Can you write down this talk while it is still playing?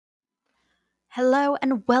Hello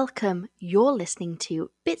and welcome. You're listening to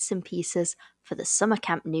Bits and Pieces for the Summer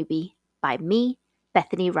Camp Newbie by me,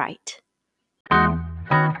 Bethany Wright.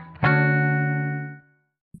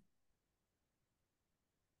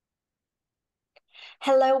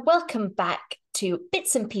 Hello, welcome back to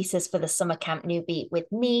Bits and Pieces for the Summer Camp Newbie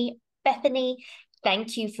with me, Bethany.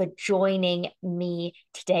 Thank you for joining me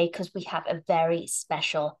today because we have a very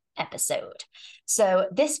special episode. So,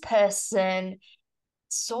 this person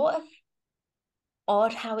sort of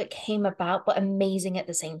odd how it came about, but amazing at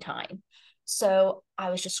the same time. So I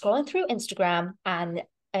was just scrolling through Instagram and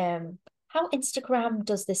how Instagram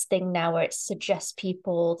does this thing now where it suggests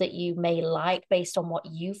people that you may like based on what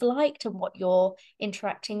you've liked and what you're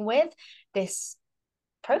interacting with. This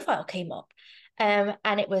profile came up. And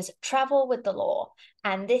it was Travel with the Law.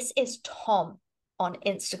 And this is Tom on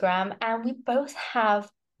Instagram. And we both have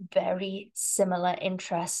very similar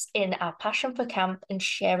interests in our passion for camp and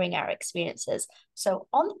sharing our experiences. So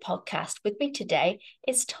on the podcast with me today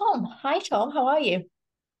is Tom. Hi, Tom. How are you?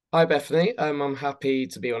 Hi Bethany, I'm happy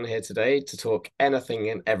to be on here today to talk anything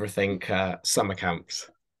and everything summer camps.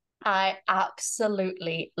 I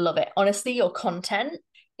absolutely love it. Honestly, your content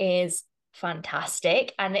is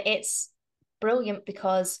fantastic and it's brilliant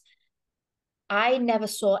because I never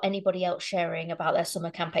saw anybody else sharing about their summer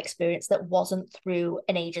camp experience that wasn't through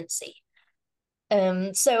an agency.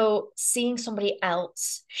 So seeing somebody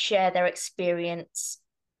else share their experience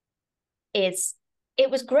is it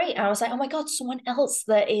was great. I was like, oh my God, someone else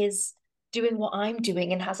that is doing what I'm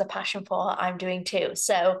doing and has a passion for what I'm doing too.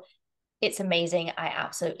 So it's amazing. I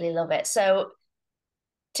absolutely love it. So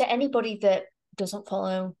to anybody that doesn't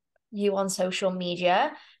follow you on social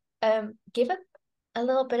media, give a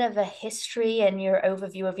little bit of a history and your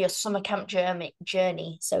overview of your summer camp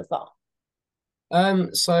journey so far.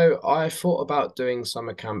 So I thought about doing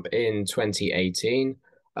summer camp in 2018.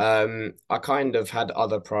 I kind of had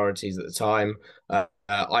other priorities at the time.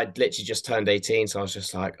 I'd literally just turned 18, so I was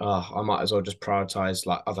just like, oh, I might as well just prioritize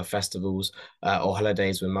like other festivals or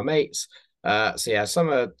holidays with my mates. So yeah,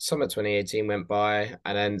 summer 2018 went by,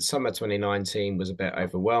 and then summer 2019 was a bit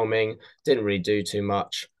overwhelming. Didn't really do too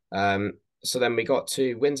much. So then we got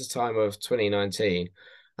to winter time of 2019.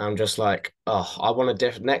 I'm just like, oh, I want a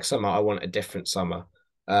different next summer. I want a different summer.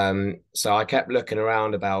 So I kept looking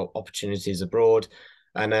around about opportunities abroad,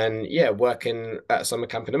 and then yeah, working at summer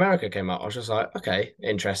camp in America came up. I was just like, okay,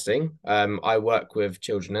 interesting. I work with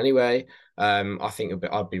children anyway. I think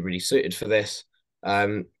I'd be really suited for this.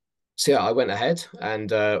 So yeah, I went ahead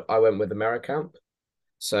and I went with AmeriCamp.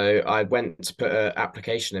 So I went to put an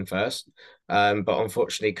application in first, but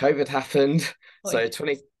unfortunately COVID happened. So Oi.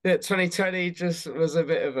 2020 just was a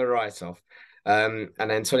bit of a write-off. And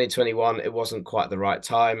then 2021, it wasn't quite the right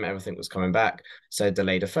time. Everything was coming back. So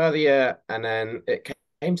delayed a further year. And then it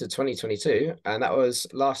came to 2022. And that was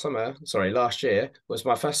last year was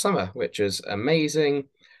my first summer, which was amazing.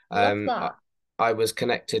 Love Um, I, that. I was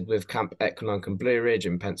connected with Camp Equinunk and Blue Ridge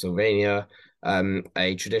in Pennsylvania,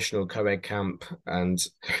 a traditional co-ed camp, and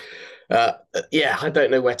uh, yeah, I don't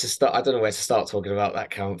know where to start. I don't know where to start talking about that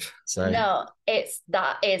camp. So No, it's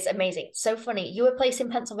that is amazing. So funny. You were placed in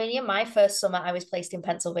Pennsylvania. My first summer, I was placed in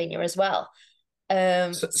Pennsylvania as well.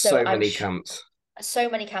 So so I'm many sh camps. so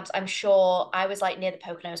many camps. I'm sure I was like near the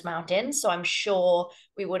Poconos Mountains, so I'm sure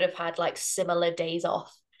we would have had like similar days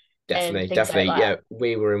off and Definitely, things like definitely. that. Yeah,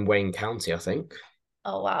 we were in Wayne County, I think.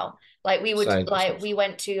 Oh wow. Like we would So that's like we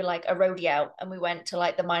went to like a rodeo and we went to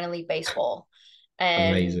like the minor league baseball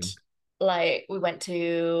and amazing. like we went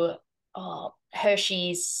to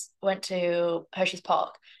Hershey's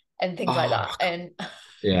Park and things like that. Oh, And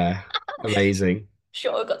yeah, amazing.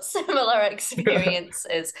 sure got similar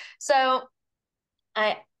experiences. So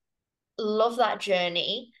I love that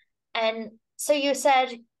journey. And so you said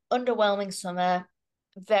underwhelming summer,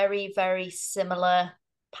 very, very similar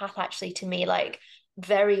path actually to me, like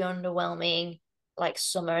very underwhelming, like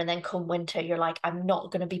summer. And then come winter, you're like, I'm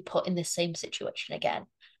not going to be put in the same situation again.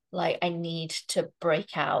 Like, I need to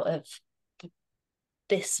break out of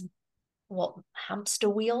this, what, hamster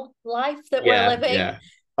wheel life that we're Yeah, living yeah.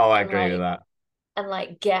 Oh, I and agree with like,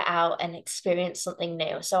 that. get out and experience something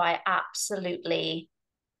new. So I absolutely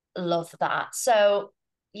love that. So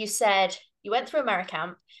you said you went through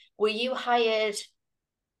AmeriCamp. Were you hired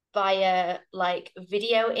via like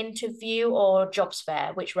video interview or jobs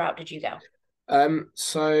fair? Which route did you go?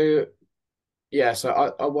 So yeah,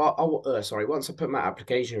 so sorry, once I put my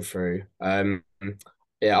application through,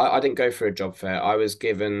 yeah, I didn't go for a job fair. I was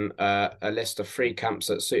given a list of three camps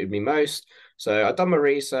that suited me most. So I'd done my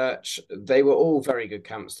research. They were all very good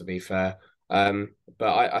camps, to be fair. But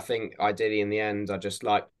I think ideally in the end, I just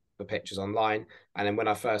liked the pictures online. And then when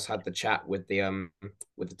I first had the chat with the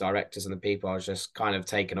directors and the people, I was just kind of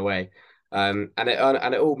taken away. And it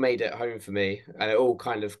all made it home for me, and it all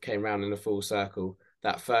kind of came around in a full circle.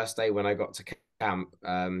 That first day when I got to camp,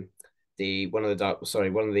 the one of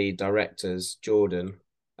the directors, Jordan,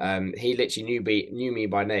 he literally knew me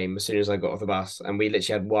by name as soon as I got off the bus, and we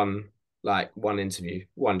literally had one interview,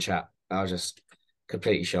 one chat. I was just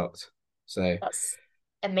completely shocked. So That's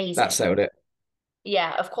that amazing. settled it.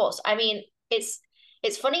 Yeah, of course. I mean, it's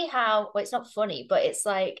funny how, well, it's not funny, but it's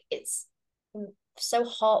like it's so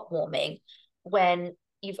heartwarming when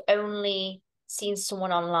you've only seen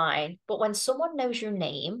someone online, but when someone knows your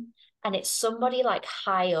name and it's somebody like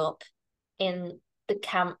high up in the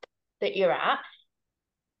camp that you're at,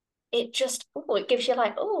 it just, oh, it gives you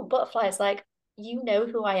like, oh, butterflies, like, you know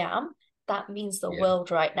who I am. That means the Yeah,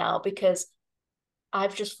 world right now because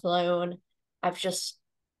I've just flown. I've just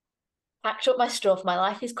packed up my stuff. My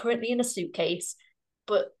life is currently in a suitcase,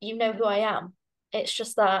 but you know who I am. It's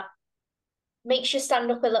just that makes you stand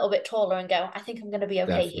up a little bit taller and go, I think I'm going to be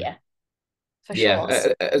okay definitely. here for sure.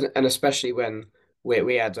 Yeah, and especially when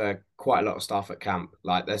we had quite a lot of staff at camp.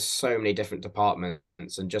 Like, there's so many different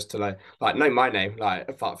departments, and just to know my name, like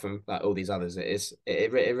apart from like all these others,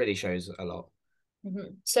 it really shows a lot.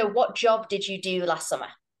 Mhm. So, what job did you do last summer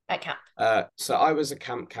at camp? So I was a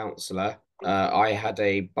camp counselor. I had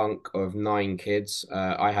a bunk of 9 kids.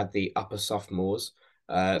 I had the upper sophomores.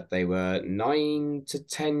 They were 9 to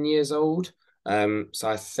 10 years old. So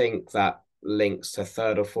I think that links to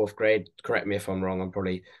third or fourth grade. Correct me if I'm wrong. I'm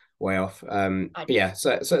probably way off. I, But yeah,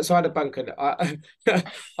 so I had a bunk of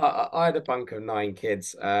I had a bunk of 9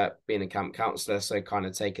 kids. Being a camp counselor, so kind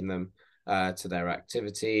of taking them to their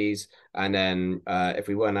activities, and then if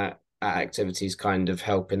we weren't at activities, kind of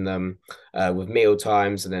helping them with meal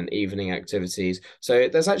times and then evening activities. So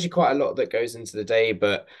there's actually quite a lot that goes into the day,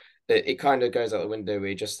 but it kind of goes out the window where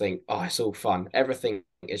you just think, oh, it's all fun. Everything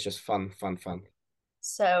is just fun, fun, fun.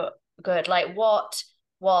 so good. Like, what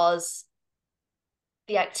was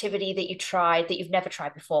the activity that you tried that you've never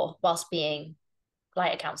tried before whilst being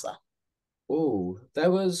like a counselor? Oh,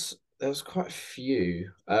 there was quite a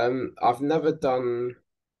few. I've never done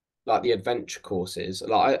like the adventure courses.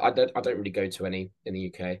 Like I don't really go to any in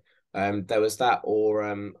the UK. There was that, or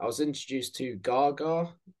I was introduced to Gaga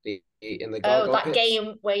in the Oh, Gaga that pits.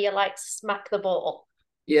 game where you like smack the ball.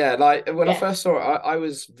 Yeah, like when I Yeah. first saw it, I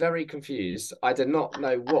was very confused. I did not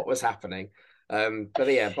know what was happening. But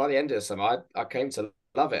yeah, by the end of the summer, I came to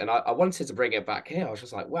love it, and I wanted to bring it back here. I was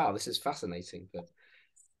just like, wow, this is fascinating. But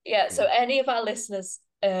Yeah. yeah, So any of our listeners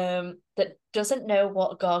that doesn't know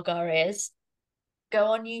what Gaga is, go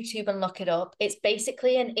on YouTube and look it up. It's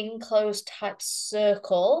basically an enclosed type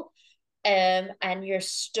circle, and you're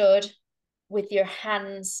stood with your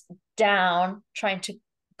hands down, trying to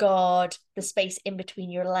guard the space in between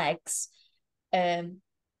your legs, and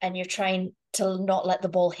you're trying to not let the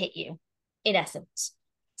ball hit you. In essence,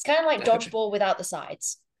 it's kind of like dodgeball without the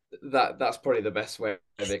sides. that's probably the best way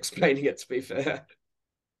of explaining it, to be fair.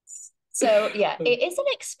 So yeah, it is an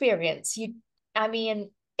experience. I mean,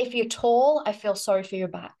 if you're tall, I feel sorry for your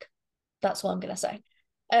back. That's what I'm gonna say.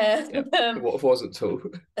 Yeah, Um, what wasn't tall.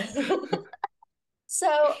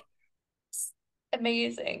 so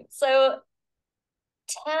amazing. So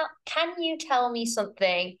can you tell me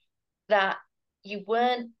something that you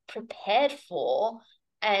weren't prepared for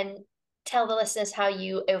and tell the listeners how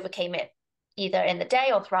you overcame it, either in the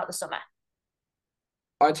day or throughout the summer?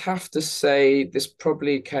 I'd have to say this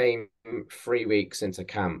probably came 3 weeks into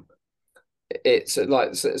camp. It's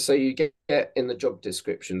like so you get in the job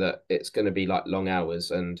description that it's going to be like long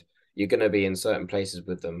hours and you're going to be in certain places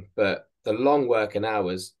with them, but the long working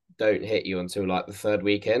hours don't hit you until like the third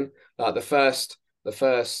weekend. Like so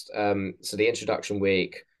the introduction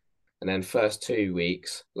week and then first 2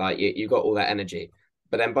 weeks, like you got all that energy.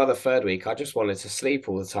 But then by the third week, I just wanted to sleep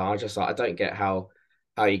all the time. I just like I don't get how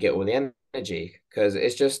you get all the energy, because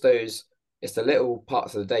it's just it's the little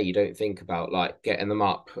parts of the day you don't think about, like getting them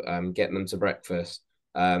up, getting them to breakfast,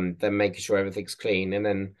 then making sure everything's clean, and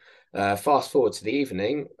then fast forward to the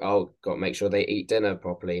evening. I'll got to make sure they eat dinner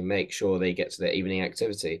properly, make sure they get to their evening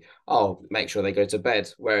activity. I'll make sure they go to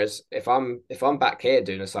bed. Whereas if I'm back here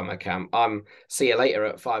doing a summer camp, I'm see you later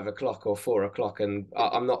at 5 o'clock or 4 o'clock, and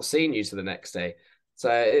I'm not seeing you to the next day. So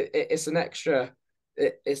it's an extra.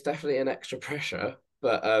 It's definitely an extra pressure,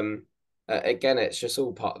 but again, it's just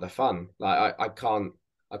all part of the fun. Like I can't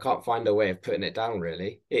find a way of putting it down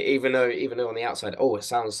really. Even though on the outside, oh, it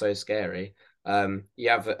sounds so scary. You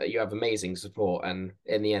have amazing support, and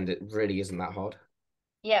in the end, it really isn't that hard.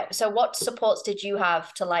 Yeah. So what supports did you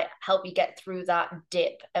have to like help you get through that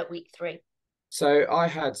dip at week 3? So I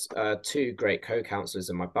had two great co-counselors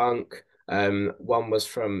in my bunk. One was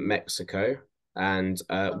from Mexico, and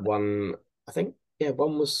Love it. one, I think, yeah,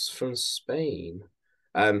 one was from Spain.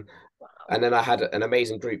 Um, Wow. and then I had an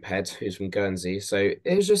amazing group head who's from Guernsey. So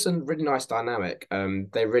it was just a really nice dynamic.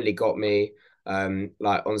 They really got me.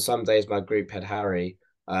 Like on some days, my group head Harry,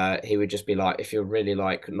 he would just be like, if you're really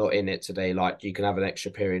like not in it today, like you can have an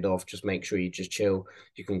extra period off. Just make sure you just chill.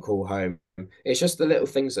 You can call home. It's just the little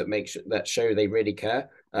things that that show they really care.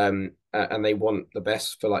 And they want the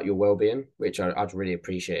best for like your well-being, which I'd really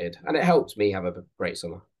appreciated, and it helped me have a great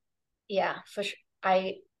summer. Yeah, for sure.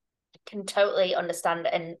 I can totally understand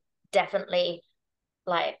and definitely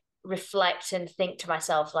like reflect and think to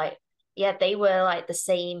myself, like, yeah, they were like the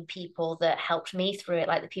same people that helped me through it,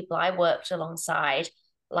 like the people I worked alongside,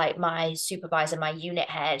 like my supervisor, my unit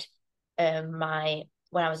head, my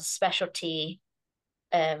when I was a specialty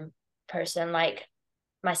um person, like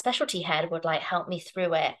my specialty head would like help me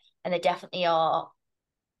through it. And they definitely are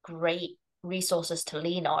great resources to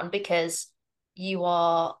lean on because you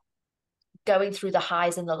are going through the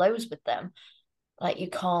highs and the lows with them. Like you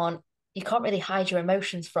can't really hide your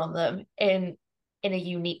emotions from them in a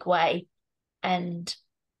unique way. And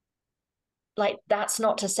like that's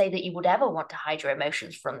not to say that you would ever want to hide your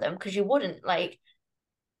emotions from them because you wouldn't. Like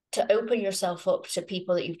to open yourself up to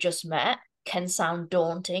people that you've just met can sound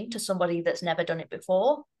daunting to somebody that's never done it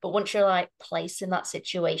before. But once you're like placed in that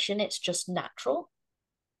situation, it's just natural.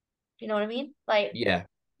 Do you know what I mean? Like, Yeah.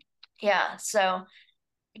 yeah, so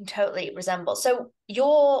you can totally resemble. So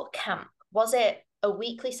your camp, was it a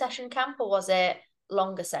weekly session camp or was it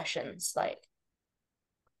longer sessions? Like,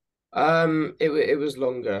 It was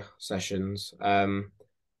longer sessions.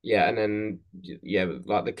 Yeah, and then yeah,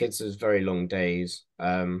 like the kids was very long days.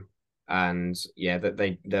 And yeah, that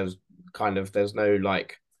they there was kind of there's no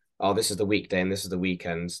like, oh, this is the weekday and this is the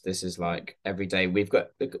weekends. This is like every day we've got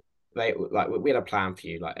they like we had a plan for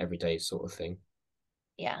you like every day sort of thing.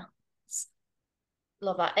 yeah,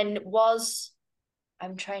 love that. And was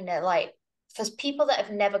I'm trying to like for people that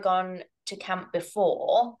have never gone to camp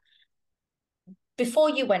before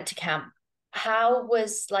you went to camp, how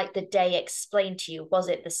was like the day explained to you? Was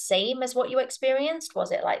it the same as what you experienced?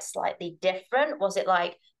 Was it like slightly different? Was it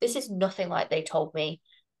like this is nothing like they told me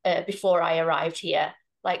before I arrived here?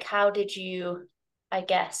 Like, how did you, I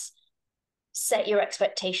guess, set your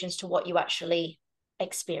expectations to what you actually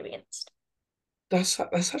experienced? That's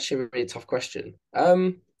actually a really tough question.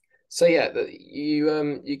 So yeah,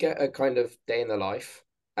 you get a kind of day in the life,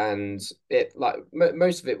 and it like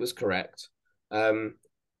most of it was correct. Um,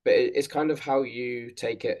 but it's kind of how you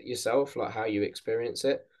take it yourself, like how you experience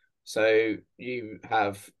it. So you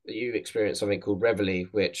experience something called Reveille,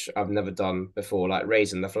 which I've never done before, like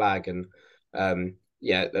raising the flag and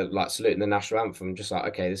yeah, like saluting the national anthem. Just like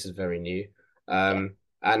okay, this is very new. Yeah.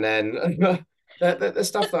 And then the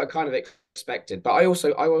stuff that I kind of expected. But I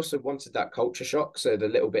also wanted that culture shock, so the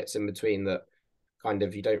little bits in between that kind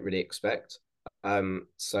of you don't really expect.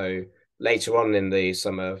 So later on in the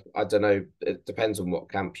summer, I don't know, it depends on what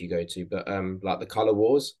camp you go to, but like the color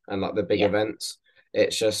wars and like the big Yeah. events,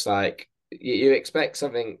 it's just like you expect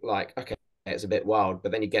something like okay, it's a bit wild,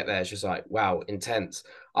 but then you get there, it's just like wow, intense.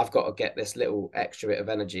 I've got to get this little extra bit of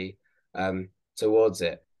energy towards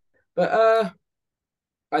it. But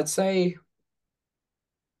I'd say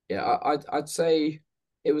yeah, I'd say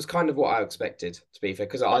it was kind of what I expected, to be fair,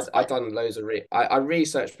 because That's I good. done loads of I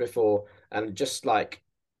researched before and just like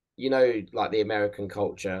like the American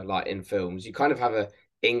culture like in films, you kind of have a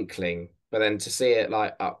inkling, but then to see it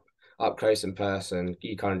like up close in person,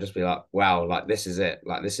 you kind of just be like, wow, like this is it,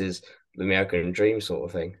 like this is the American dream sort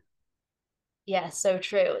of thing. Yeah, so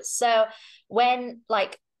true. So when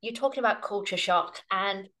like you're talking about culture shock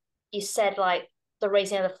and you said like the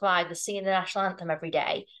raising of the flag, the singing the national anthem every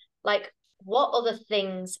day, like what other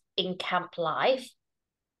things in camp life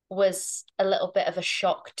was a little bit of a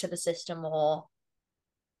shock to the system or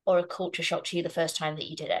a culture shock to you the first time that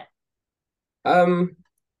you did it? Um,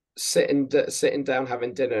 sitting down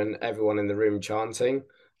having dinner and everyone in the room chanting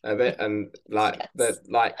a bit and Yes.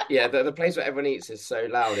 the place where everyone eats is so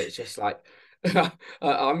loud it's just like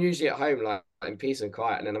I'm usually at home like in peace and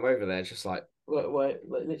quiet and then I'm over there it's just like what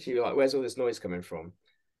literally like where's all this noise coming from.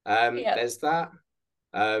 Yeah. There's that.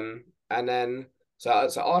 And then so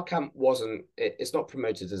our camp it's not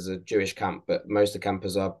promoted as a Jewish camp, but most of the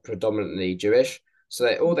campers are predominantly Jewish.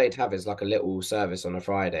 So all they'd have is like a little service on a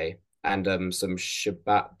Friday and some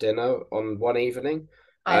Shabbat dinner on one evening.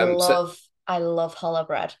 I So love I love challah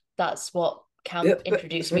bread. That's what yeah, camp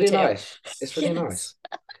but it's introduced me really to. nice. It's really Yes. nice.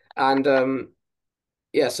 And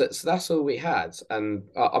Yeah, so that's all we had, and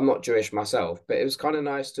I'm not Jewish myself, but it was kind of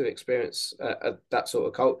nice to experience that sort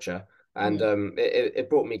of culture, and Mm. it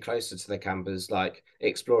brought me closer to the campers, like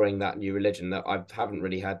exploring that new religion that I haven't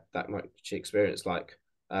really had that much experience like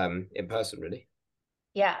in person, really.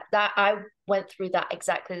 Yeah, that I went through that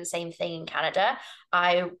exactly the same thing in Canada.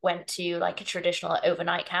 I went to like a traditional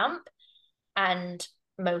overnight camp, and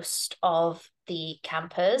most of the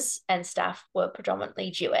campers and staff were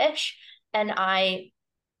predominantly Jewish. And I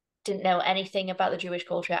didn't know anything about the Jewish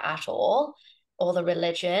culture at all or the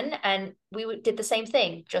religion. And we did the same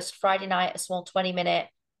thing, just Friday night, a small 20-minute,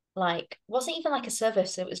 like, wasn't even like a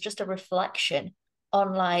service, it was just a reflection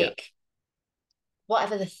on Yeah, like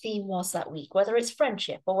whatever the theme was that week, whether it's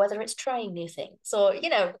friendship or whether it's trying new things or,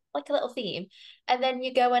 like a little theme. And then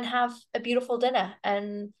you go and have a beautiful dinner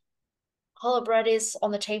and challah bread is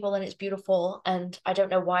on the table and it's beautiful. And I don't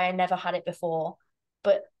know why I never had it before,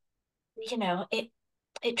 but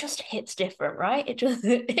it just hits different, right?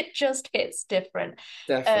 It just hits different. Um,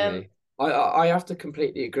 definitely. I have to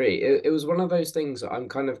completely agree. It was one of those things that I'm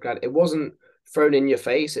kind of glad it wasn't thrown in your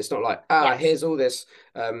face. It's not like, yes, here's all this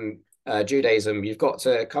Judaism. You've got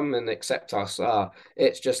to come and accept us.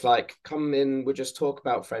 It's just like, come in, we'll just talk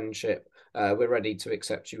about friendship. We're ready to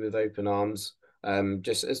accept you with open arms.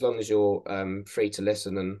 Just as long as you're free to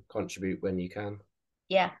listen and contribute when you can.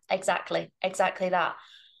 yeah, exactly that.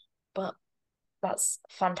 But that's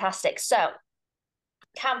fantastic. So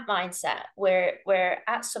camp mindset. We're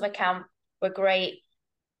at summer camp. We're great.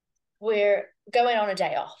 We're going on a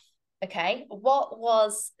day off. Okay. What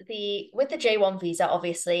was the with the J1 visa,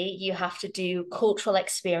 obviously, you have to do cultural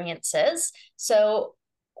experiences. So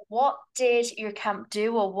what did your camp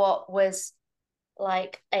do, or what was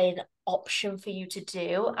like an option for you to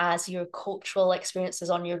do as your cultural experiences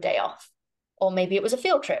on your day off? Or maybe it was a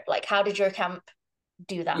field trip. Like, how did your camp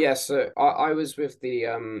do that? Yeah, so I was with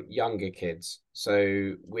the younger kids.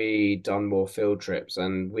 So we done more field trips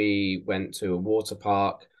and we went to a water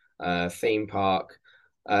park, theme park,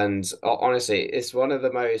 and honestly, it's one of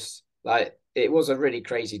the most like it was a really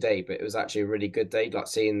crazy day, but it was actually a really good day, like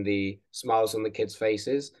seeing the smiles on the kids'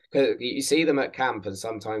 faces. Because you see them at camp and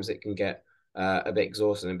sometimes it can get a bit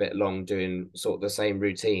exhausting, a bit long doing sort of the same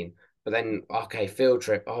routine. But then, okay, field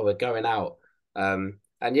trip, oh, we're going out.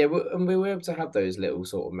 And yeah, and we were able to have those little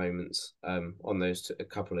sort of moments on those a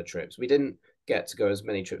couple of trips. We didn't get to go as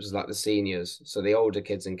many trips as like the seniors, so the older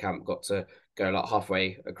kids in camp got to go like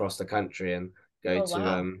halfway across the country Oh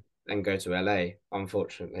wow. and go to LA.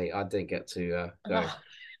 Unfortunately, I didn't get to go, Oh,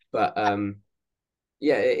 but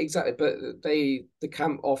yeah, exactly. But the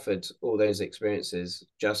camp offered all those experiences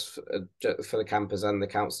just for the campers and the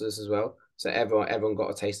counselors as well. So everyone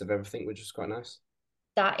got a taste of everything, which was quite nice.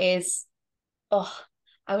 that is, oh,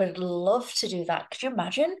 I would love to do that. Could you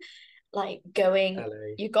imagine? Like going,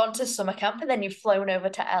 LA. you've gone to summer camp and then you've flown over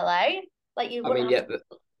to LA. Like you I wouldn't mean, have yeah, to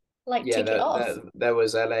like yeah, tick it off. there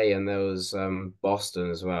was LA and there was Boston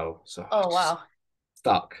as well. So I Oh just wow.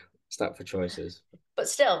 stuck stuck for choices. But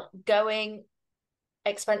still, going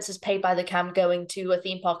expenses paid by the camp going to a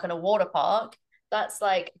theme park and a water park, that's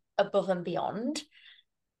like above and beyond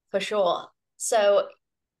for sure. So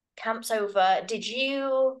camp's over. Did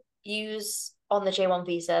you use on the J1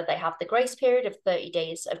 visa, they have the grace period of 30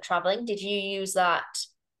 days of traveling. Did you use that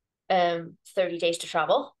 30 days to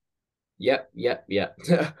travel? Yep, yep, yep.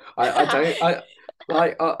 I don't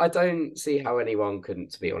I don't see how anyone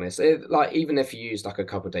couldn't, to be honest. Like even if you use like a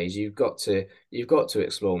couple of days, you've got to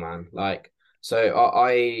explore, man. Like so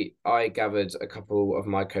I gathered a couple of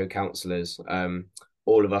my co-counselors,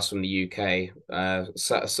 all of us from the UK,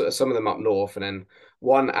 so some of them up north, and then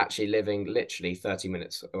one actually living literally 30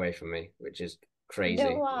 minutes away from me, which is No crazy.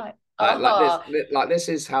 way. Like this Oh, like this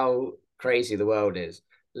is how crazy the world is.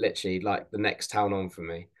 Literally like the next town on from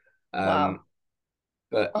me. wow. Um,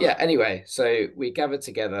 but yeah, Oh, anyway, so we gathered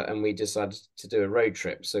together and we decided to do a road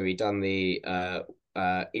trip. So we done the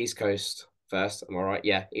East Coast first. Am I right?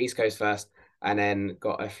 Yeah, East Coast first, and then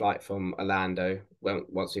got a flight from Orlando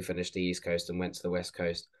once we finished the East Coast and went to the West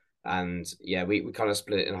Coast. And yeah, we kind of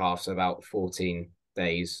split it in half, so about 14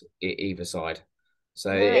 days either side.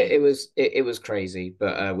 So nice. it was crazy,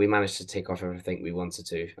 but we managed to tick off everything we wanted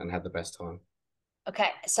to and had the best time. Okay,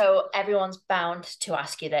 so everyone's bound to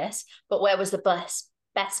ask you this, but where was the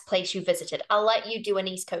best place you visited? I'll let you do an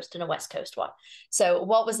East Coast and a West Coast one. So,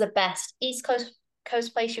 what was the best East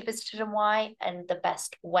Coast place you visited and why, and the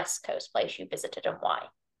best West Coast place you visited and why?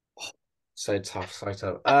 So tough, so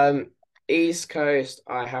tough. East Coast,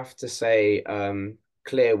 I have to say,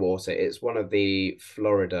 Clearwater. It's one of the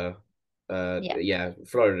Florida, Yeah. yeah,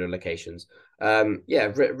 Florida locations.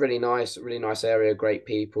 Yeah, really nice area, great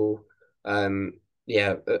people. Um,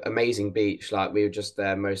 yeah, amazing beach. Like we were just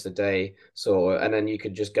there most of the day, so and then you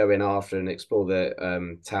could just go in after and explore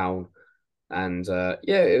the town. And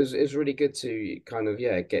yeah, it was really good to kind of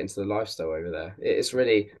yeah get into the lifestyle over there. It's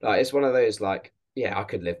really like it's one of those like yeah I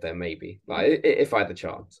could live there maybe like if I had the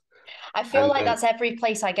chance. I feel And like that's every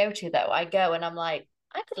place I go to, though. I go and I'm like,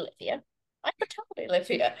 I could live here. I could totally live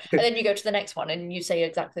here. And then you go to the next one and you say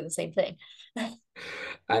exactly the same thing.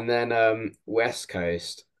 and then West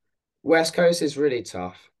Coast. West Coast is really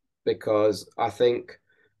tough because I think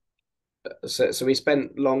so we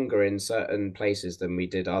spent longer in certain places than we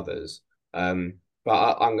did others. But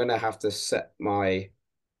I'm gonna have to set my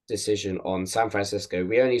decision on San Francisco.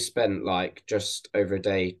 We only spent like just over a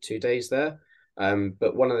day, 2 days there.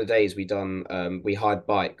 But one of the days we hired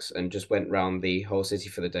bikes and just went around the whole city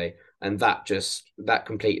for the day, and that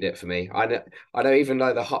completed it for me. I know even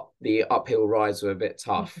though the uphill rides were a bit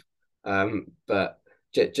tough, but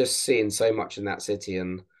just seeing so much in that city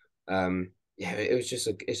and yeah, it was just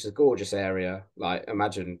it's a gorgeous area. Like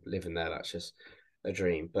imagine living there. That's just a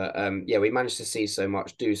dream. But yeah, we managed to see so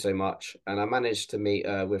much, do so much, and I managed to meet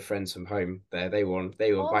with friends from home there. They were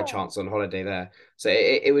by Oh, chance on holiday there, so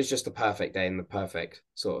it was just the perfect day and the perfect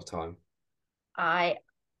sort of time. I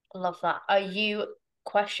love that. Are you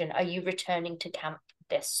returning to camp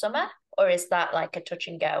this summer or is that like a touch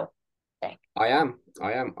and go thing?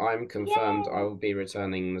 I'm confirmed. I Yay! will be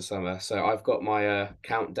returning in the summer, so I've got my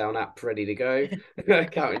countdown app ready to go,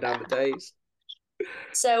 counting down the days.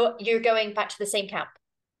 So you're going back to the same camp.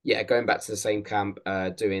 Yeah, going back to the same camp,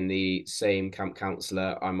 doing the same camp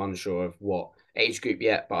counselor. I'm unsure of what age group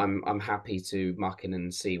yet, but I'm happy to muck in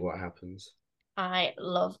and see what happens. I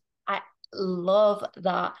love I love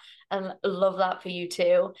that and love that for you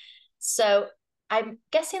too. So I'm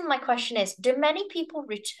guessing my question is, do many people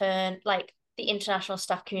return, like the international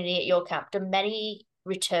staff community at your camp, do many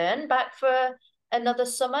return back for another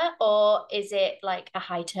summer, or is it like a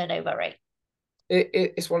high turnover rate?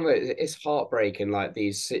 It's one of those. It's heartbreaking, like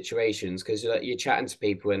these situations, because you're chatting to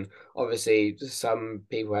people, and obviously some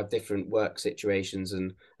people have different work situations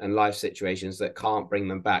and life situations that can't bring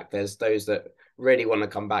them back. There's those that really want to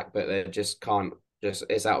come back, but they just can't. Just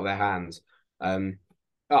it's out of their hands.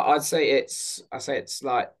 I'd say it's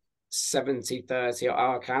like 70-30 at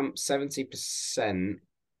our camp. 70%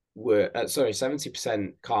 were sorry,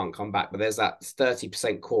 70% can't come back, but there's that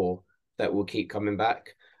 30% core that will keep coming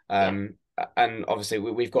back. Yeah. And obviously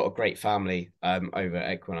we've got a great family over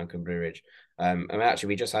at Equinoctial and Blue Ridge. And actually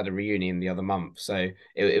we just had a reunion the other month, so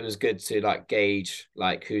it was good to like gauge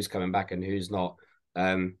like who's coming back and who's not.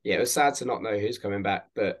 Yeah, it was sad to not know who's coming back,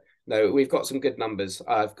 but no, we've got some good numbers.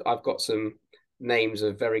 I've got some names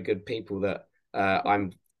of very good people that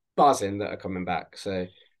I'm buzzing that are coming back. So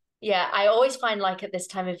Yeah, I always find like at this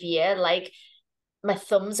time of year, like my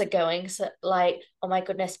thumbs are going. So like, oh my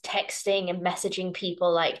goodness, texting and messaging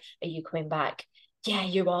people like, are you coming back? Yeah,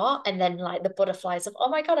 you are. And then like the butterflies of, oh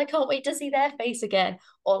my God, I can't wait to see their face again.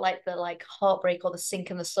 Or like the like heartbreak or the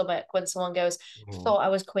sink in the stomach when someone goes, oh, thought I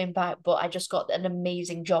was coming back, but I just got an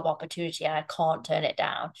amazing job opportunity and I can't turn it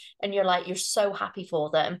down. And you're like, you're so happy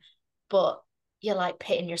for them, but you're like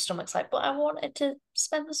pitting your stomachs like, but I wanted to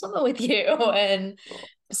spend the summer with you. And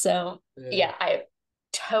so yeah. yeah, I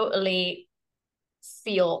totally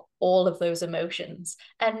feel all of those emotions.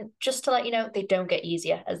 And just to let you know, they don't get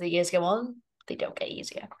easier as the years go on. They don't get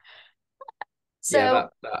easier. Yeah,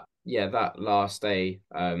 So that last day,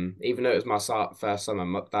 even though it was my first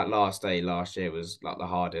summer, that last day last year was like the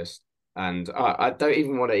hardest. And I don't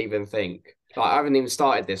even want to even think. Like I haven't even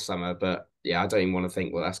started this summer, but yeah, I don't even want to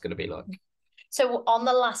think what that's going to be like. so on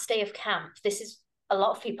the last day of camp, this is a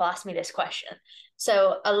lot of people ask me this question.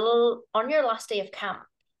 So a little on your last day of camp,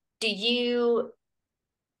 do you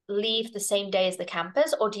leave the same day as the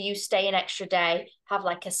campers, or do you stay an extra day, have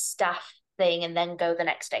like a staff thing, and then go the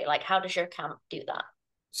next day? Like, how does your camp do that?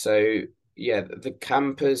 So yeah, the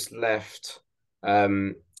campers left.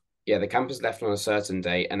 Um, yeah, the campers left on a certain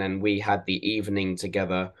day, and then we had the evening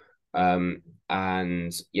together.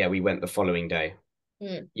 And yeah, we went the following day.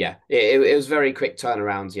 Mm, Yeah, it was very quick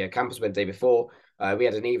turnarounds. Yeah, campus went day before. We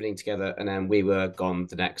had an evening together, and then we were gone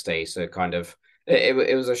the next day. So kind of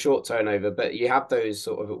it was a short turnover, but you have those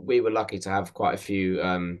sort of. We were lucky to have quite a few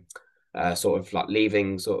sort of like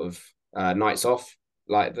leaving sort of nights off,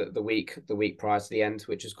 like the week prior to the end,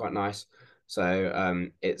 which is quite nice. So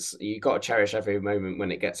it's you got to cherish every moment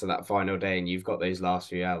when it gets to that final day, and you've got those last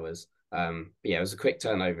few hours. But yeah, it was a quick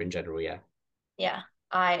turnover in general. Yeah. yeah,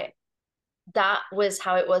 I that was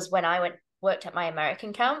how it was when I went worked at my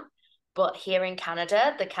American camp. But here in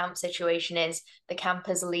Canada, the camp situation is the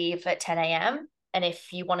campers leave at 10 a.m. And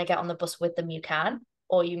if you want to get on the bus with them, you can,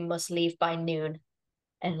 or you must leave by noon.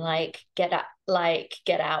 and get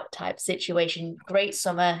out type situation. Great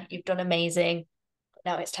summer, you've done amazing.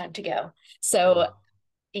 Now it's time to go. So Oh,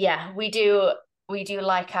 yeah, we do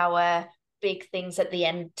like our big things at the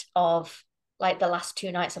end of like the last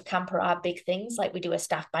 2 nights of camp are our big things. Like we do a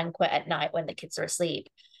staff banquet at night when the kids are asleep.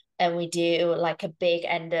 And we do like a big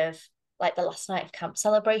end of like the last night of camp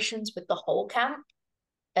celebrations with the whole camp.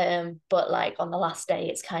 But like on the last day,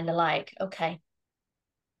 it's kind of like, okay,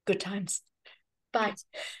 good times. Bye.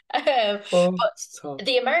 oh, But it's tough.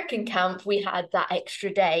 the American camp, we had that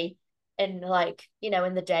extra day. And like,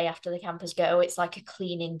 in the day after the campers go, it's like a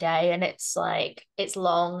cleaning day and it's like it's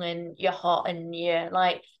long and you're hot and you're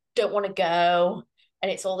like don't want to go.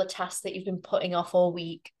 And it's all the tasks that you've been putting off all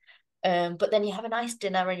week. But then you have a nice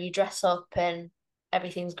dinner and you dress up and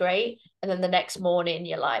everything's great. And then the next morning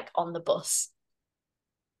you're like on the bus.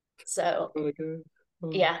 So Gotta go. Oh.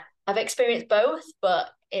 yeah, I've experienced both, but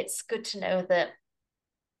it's good to know that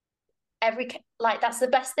like that's the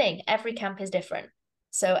best thing. Every camp is different.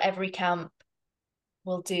 So every camp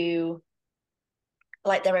will do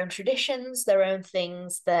like their own traditions, their own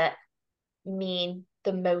things that mean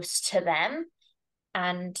the most to them.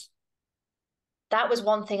 And that was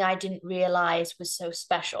one thing I didn't realize was so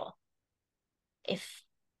special. If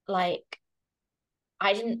like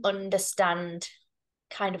I didn't understand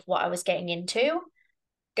kind of what I was getting into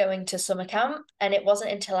going to summer camp. And it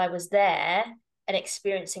wasn't until I was there and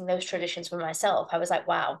experiencing those traditions for myself, I was like,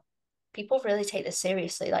 wow, people really take this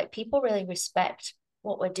seriously. Like people really respect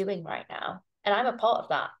what we're doing right now. And I'm a part of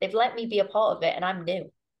that. They've let me be a part of it and I'm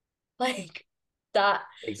new. Like that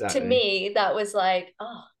to Exactly. me, that was like,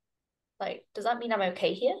 oh, like, does that mean I'm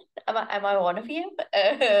okay here? Am I one of you?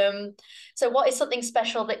 So what is something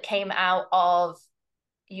special that came out of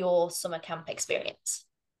your summer camp experience?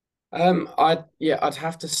 I'd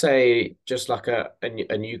have to say just like a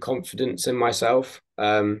new confidence in myself.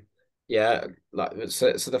 Yeah, like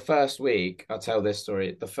so the first week, I'll tell this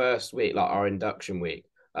story. The first week, like our induction week,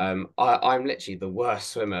 I'm literally the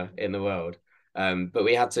worst swimmer in the world. But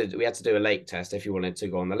we had to do a lake test if you wanted to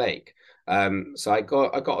go on the lake. So I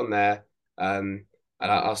got on there. And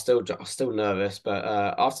I was still nervous, but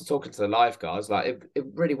after talking to the lifeguards, like it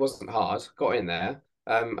really wasn't hard. Got in there,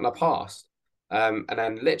 and I passed. And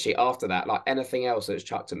then literally after that, like anything else that's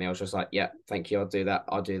chucked at me, I was just like, yeah, thank you. I'll do that.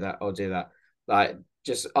 I'll do that. I'll do that. Like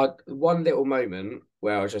just one little moment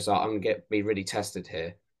where I was just like, I'm gonna get be really tested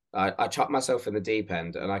here. I chucked myself in the deep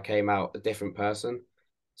end and I came out a different person.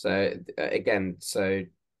 So again, so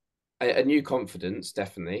a new confidence,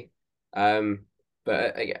 definitely. Um,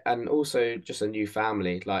 but and also just a new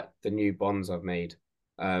family, like the new bonds I've made.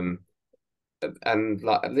 Um, and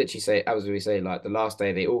like literally say as we say like the last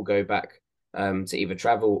day they all go back to either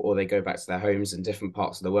travel or they go back to their homes in different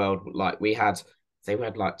parts of the world like we had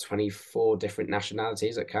like 24 different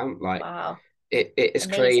nationalities at camp like Wow, it is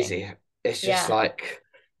amazing. crazy. It's just Yeah, like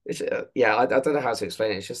it's yeah I don't know how to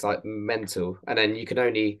explain it. It's just like mental and then you can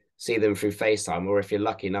only see them through FaceTime or if you're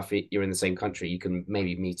lucky enough you're in the same country you can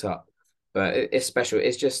maybe meet up but it's special.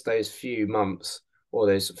 It's just those few months or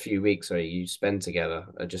those few weeks sorry you spend together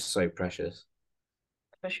are just so precious.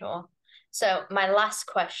 for sure. So my last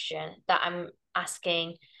question that I'm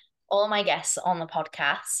asking all my guests on the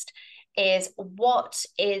podcast is what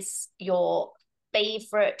is your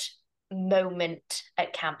favorite moment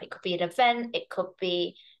at camp? It could be an event, it could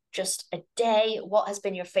be just a day. What has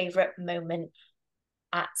been your favorite moment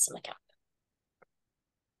at summer camp?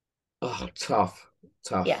 Oh, tough,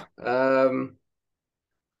 Yeah. tough.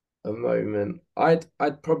 A moment. I'd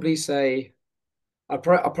probably say I'd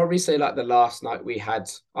probably say like the last night we had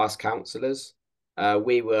us counselors.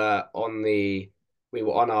 We were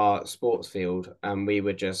on our sports field and we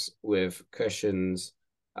were just with cushions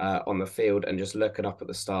on the field and just looking up at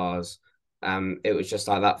the stars. It was just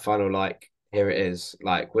like that final like here it is.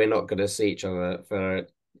 Like we're not gonna see each other for a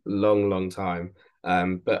long, long time.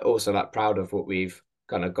 But also like proud of what we've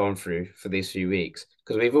kind of gone through for these few weeks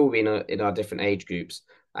because we've all been in our different age groups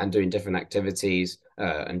and doing different activities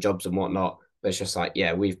and jobs and whatnot. But it's just like,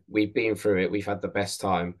 yeah, we've been through it. We've had the best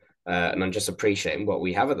time, and I'm just appreciating what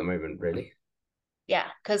we have at the moment, really. Yeah.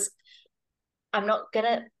 Because I'm not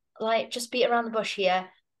gonna like just beat around the bush here.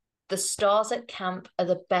 The stars at camp are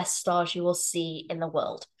the best stars you will see in the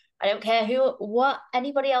world. I don't care what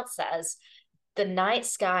anybody else says. The night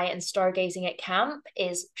sky and stargazing at camp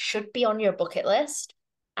is should be on your bucket list.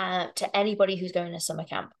 To anybody who's going to summer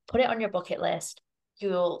camp, put it on your bucket list.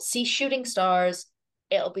 You'll see shooting stars.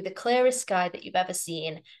 It'll be the clearest sky that you've ever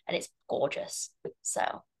seen, and it's gorgeous.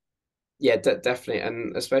 So Yeah, definitely,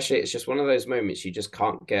 and especially it's just one of those moments you just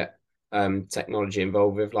can't get. technology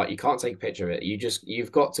involved with. Like you can't take a picture of it.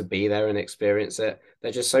 You've got to be there and experience it.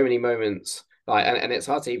 There's just so many moments like and it's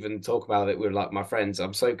hard to even talk about it with like my friends.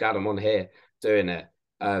 I'm so glad I'm on here doing it.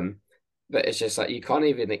 Um, but it's just like you can't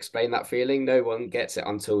even explain that feeling. No one gets it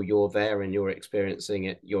until you're there and you're experiencing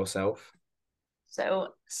it yourself. So,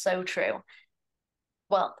 so true.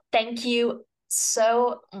 Well, thank you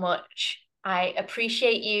so much. I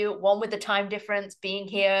appreciate you, one with the time difference, being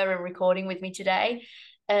here and recording with me today.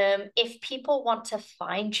 If people want to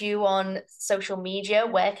find you on social media,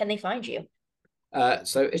 where can they find you?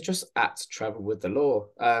 So it's just at Travel with the Law.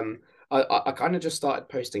 I kind of just started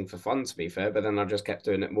posting for fun, to be fair, but then I just kept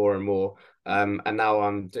doing it more and more. And now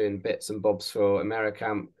I'm doing bits and bobs for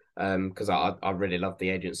AmeriCamp because I really love the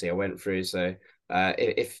agency I went through. So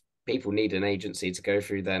if people need an agency to go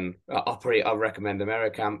through, then I'll recommend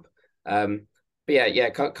AmeriCamp. But yeah,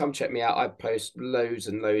 come check me out. I post loads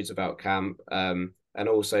and loads about camp. And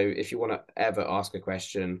also if you want to ever ask a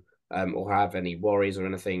question or have any worries or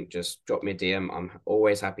anything, just drop me a DM. I'm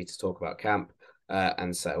always happy to talk about camp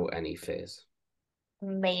and settle any fears.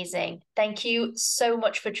 Amazing. Thank you so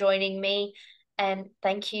much for joining me. And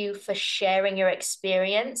thank you for sharing your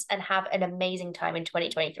experience and have an amazing time in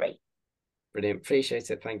 2023. Brilliant. Appreciate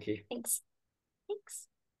it. Thank you. Thanks. Thanks.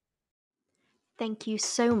 Thank you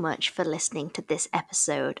so much for listening to this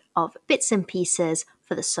episode of Bits and Pieces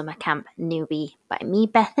for the Summer Camp Newbie by me,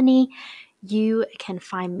 Bethany. You can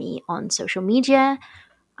find me on social media.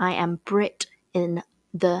 I am Brit in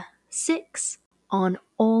the Six on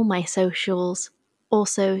all my socials.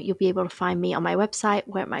 Also, you'll be able to find me on my website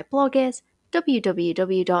where my blog is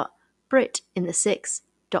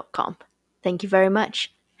www.britinthesix.com. Thank you very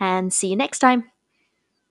much and see you next time.